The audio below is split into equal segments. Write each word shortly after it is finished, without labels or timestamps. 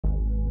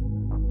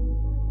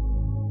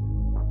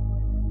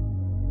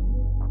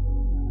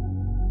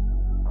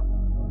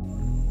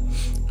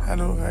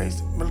Hello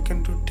guys,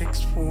 welcome to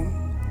Text Phone.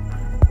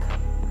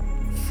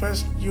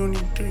 First you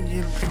need to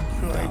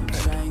jailbreak your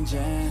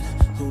iDrive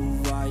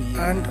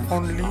and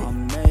only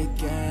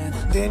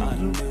then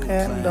you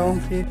can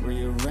downgrade.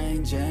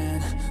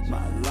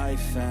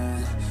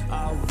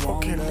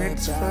 Okay,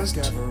 let's first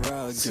see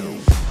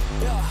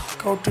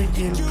how to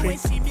jailbreak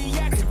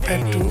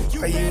iPad to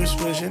iOS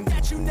version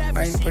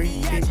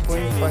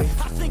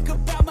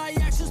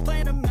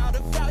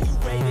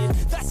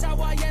 9.8.5. That's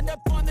how I end up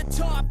on the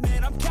top,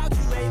 man, I'm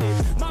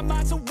calculated. My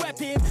mind's a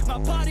weapon, my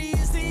body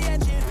is the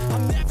engine.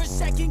 I'm never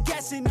second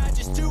guessing, I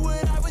just do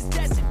what I was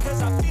destined.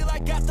 Cause I feel I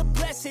got the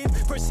blessing,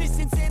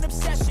 persistence and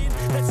obsession.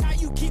 That's how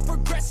you keep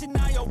progressing,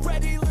 I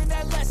already learned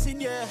that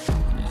lesson, yeah.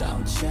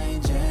 I'm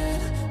changing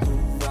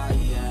who I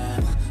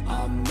am,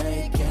 I'm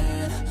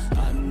making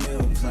a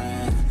new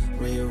plan,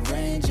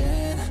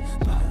 rearranging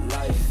my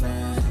life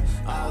and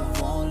I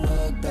won't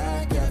look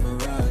back ever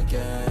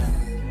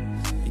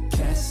again. You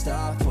can't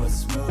stop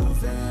what's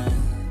moving,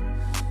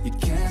 you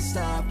can't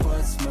stop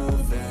what's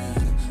moving.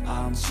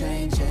 I'm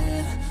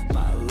changing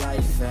my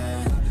life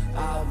and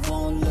I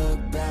won't look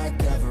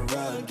back ever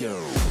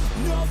again.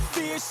 No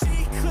fear,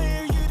 see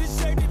clear, you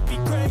deserve to be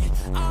great.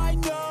 I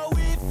know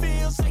it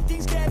feels like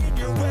things get in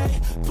your way.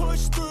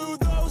 Push through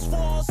those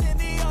walls and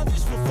the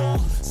others will fall.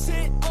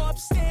 Sit up,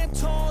 stand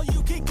tall,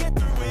 you can get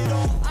through it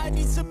all. I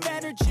need some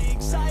energy,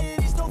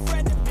 anxiety's no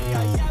friend to me.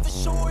 I have a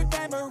short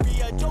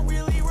memory, I don't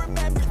really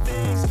remember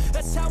things.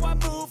 That's how I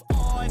move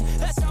on,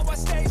 that's how I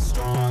stay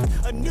strong.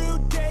 A new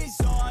day's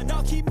on,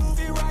 I'll keep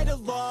moving right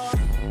along.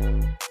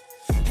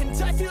 And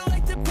I feel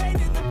like the pain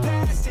in the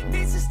past, it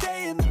needs to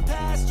stay in the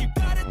past. You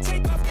gotta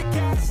take off the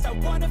cast. I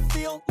wanna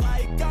feel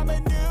like I'm a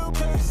new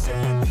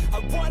person. I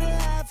wanna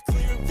have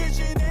clear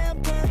vision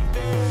and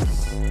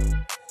purpose.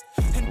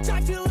 And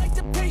I feel like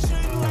the pain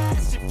shouldn't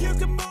last. If you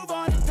can move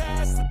on and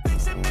past the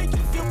things that make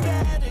you feel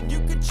bad, and you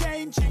can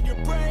change in your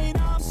brain,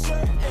 I'm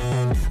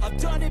certain. I've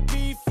done it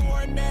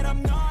before and man,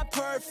 I'm not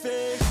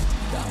perfect.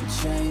 I'm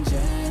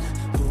changing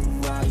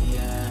who I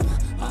am,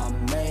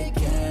 I'm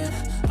making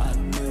a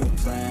new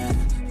plan,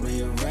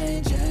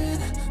 rearranging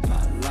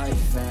my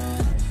life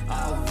and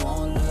I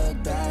won't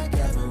look back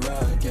ever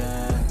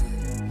again.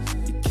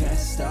 You can't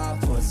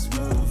stop what's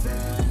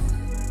moving,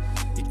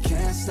 you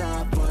can't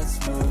stop what's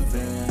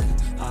moving.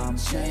 I'm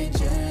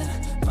changing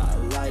my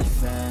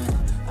life and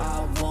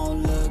I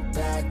won't look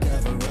back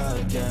ever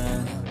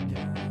again.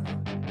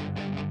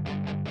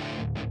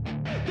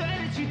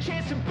 That is your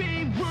chance to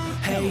be ruthless.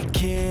 Hey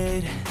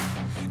kid,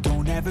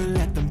 don't ever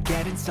let them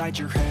get inside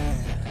your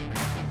head.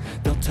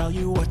 They'll tell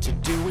you what to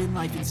do in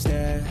life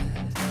instead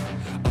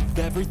of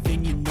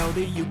everything you know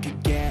that you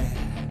could get.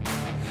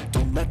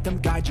 Don't let them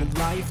guide your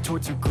life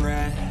towards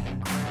regret.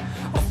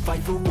 I'll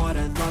fight for what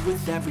I love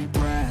with every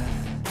breath.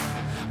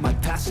 My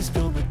past is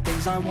filled with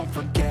things I won't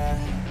forget.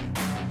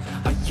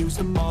 I use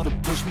them all to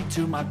push me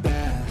to my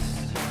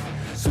best.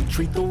 So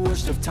treat the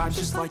worst of times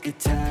just like a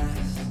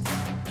test.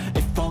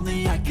 If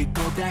only I could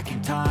go back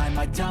in time,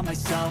 I'd tell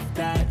myself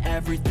that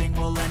everything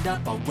will end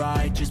up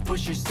alright. Just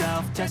push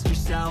yourself, test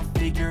yourself,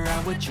 figure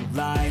out what you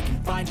like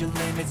and find your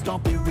limits,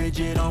 don't be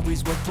rigid,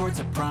 always work towards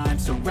a prime.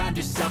 Surround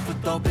yourself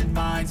with open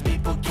minds,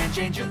 people can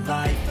change your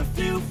life. A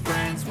few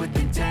friends with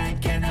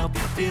intent can help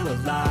you feel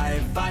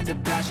alive. Find a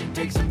passion,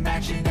 take some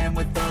action, and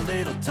with a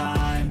little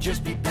time,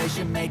 just be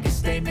patient, make a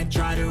statement,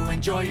 try to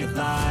enjoy your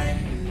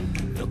life.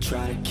 They'll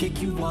try to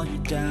kick you while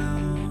you're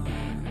down,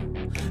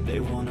 they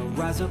wanna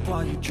rise up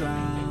while you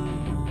drown.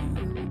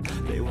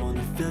 They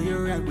wanna fill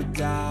your head with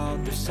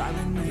doubt. They're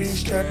silently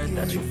scared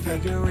that you'll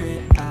figure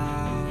it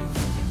out.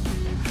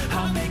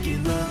 I'll make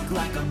it look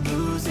like I'm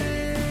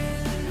losing,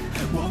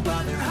 won't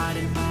bother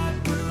hiding my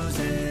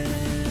bruises.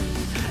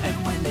 And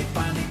when they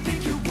finally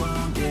think you're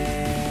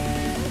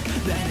wounded,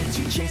 then it's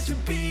your chance to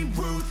be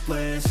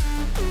ruthless.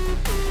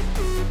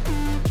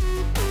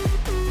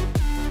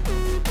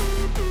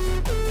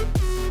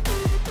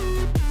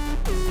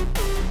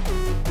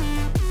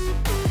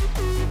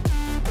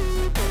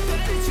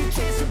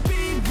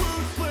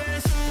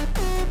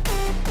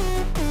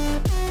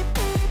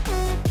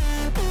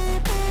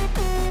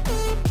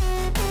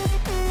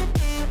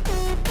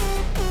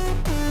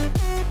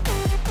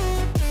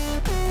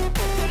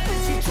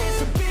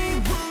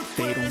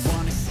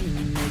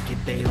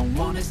 They don't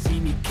wanna see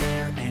me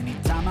care.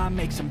 Anytime I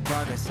make some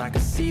progress, I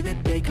can see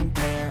that they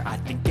compare. I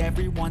think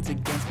everyone's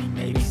against me,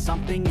 maybe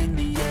something in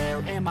the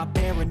air. Am I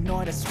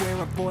paranoid? I swear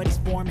a void is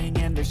forming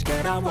and they're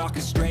scared. I walk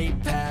a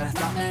straight path,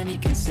 not many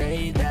can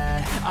say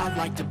that. I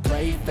like to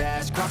play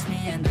fast, cross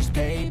me and there's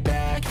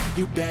payback.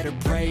 You better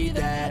pray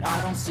that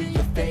I don't see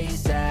your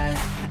face at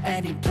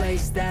any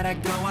place that I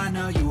go. I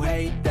know you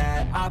hate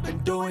that. I've been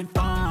doing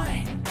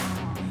fine,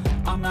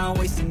 I'm not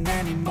wasting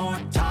any more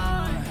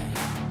time.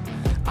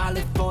 I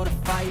live for the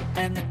fight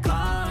and the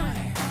climb,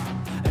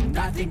 and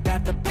I think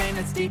that the pain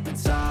that's deep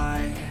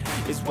inside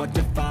is what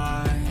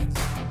defines.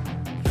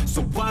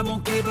 So I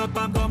won't give up,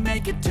 I'm gonna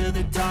make it to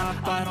the top.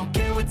 I don't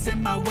care what's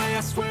in my way,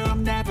 I swear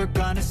I'm never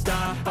gonna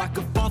stop. I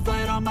could fall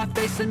flat on my face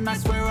face and I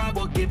swear I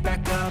won't give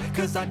back up,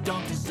 'cause I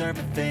don't deserve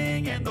a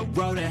thing and the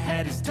road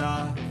ahead is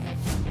tough.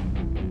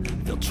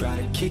 They'll try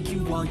to kick you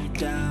while you're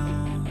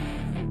down,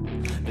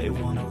 they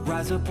wanna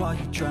rise up while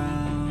you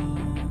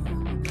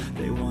drown.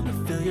 They wanna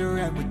fill your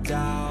head with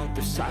doubt,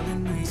 they're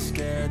silently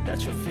scared that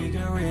you'll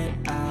figure it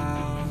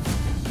out.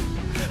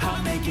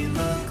 I'll make it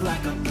look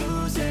like I'm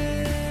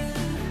losing,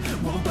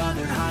 won't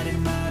bother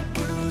hiding my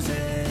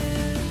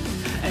bruises.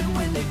 And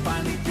when they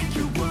finally think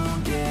you're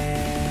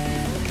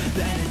wounded,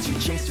 then it's your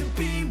chance to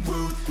be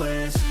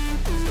ruthless.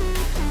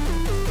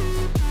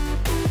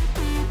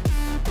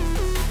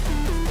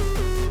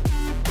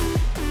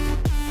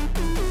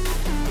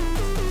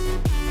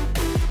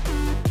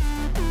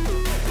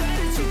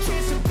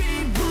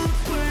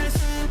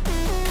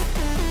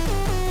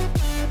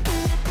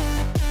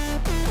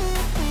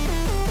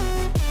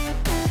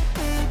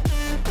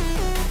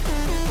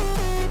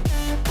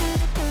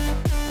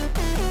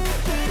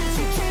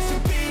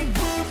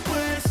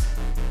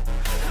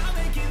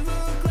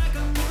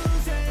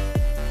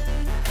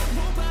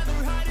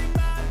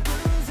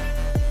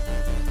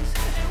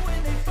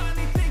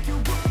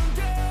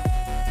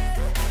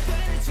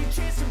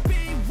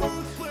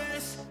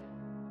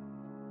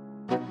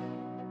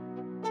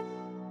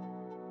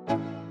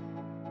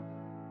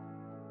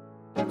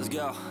 Let's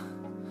go.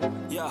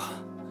 Yo,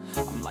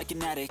 I'm like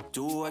an addict,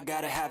 do I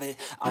gotta have it.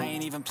 I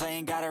ain't even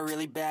playing, got a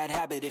really bad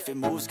habit. If it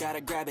moves,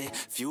 gotta grab it,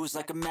 fuse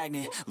like a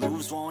magnet.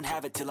 Lose, won't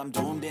have it till I'm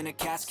doomed in a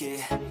casket.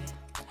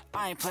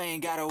 I ain't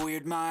playing, got a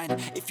weird mind.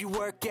 If you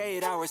work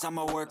 8 hours,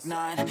 I'ma work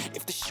 9.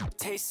 If the shoot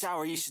tastes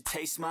sour, you should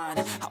taste mine.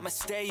 I'ma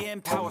stay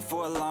in power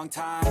for a long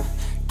time.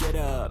 Get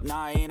up,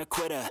 nah, I ain't a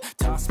quitter.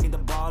 Toss me the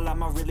ball,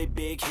 I'm a really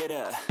big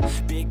hitter.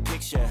 Big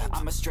picture,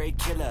 I'm a straight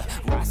killer.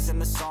 Rising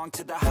the song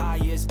to the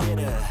highest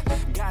bidder.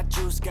 Got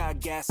juice, got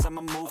gas,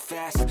 I'ma move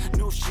fast.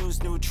 New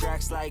shoes, new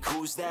tracks, like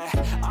who's that?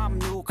 I'm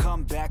new,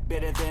 come back,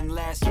 better than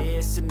last. Yeah,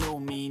 it's a new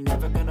me,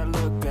 never gonna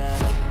look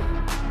back.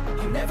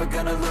 I'm never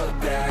gonna look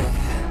back,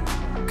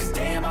 'cause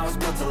damn, I was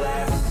built to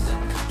last.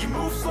 You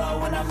move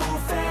slow and I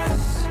move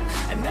fast,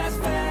 and that's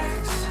fact.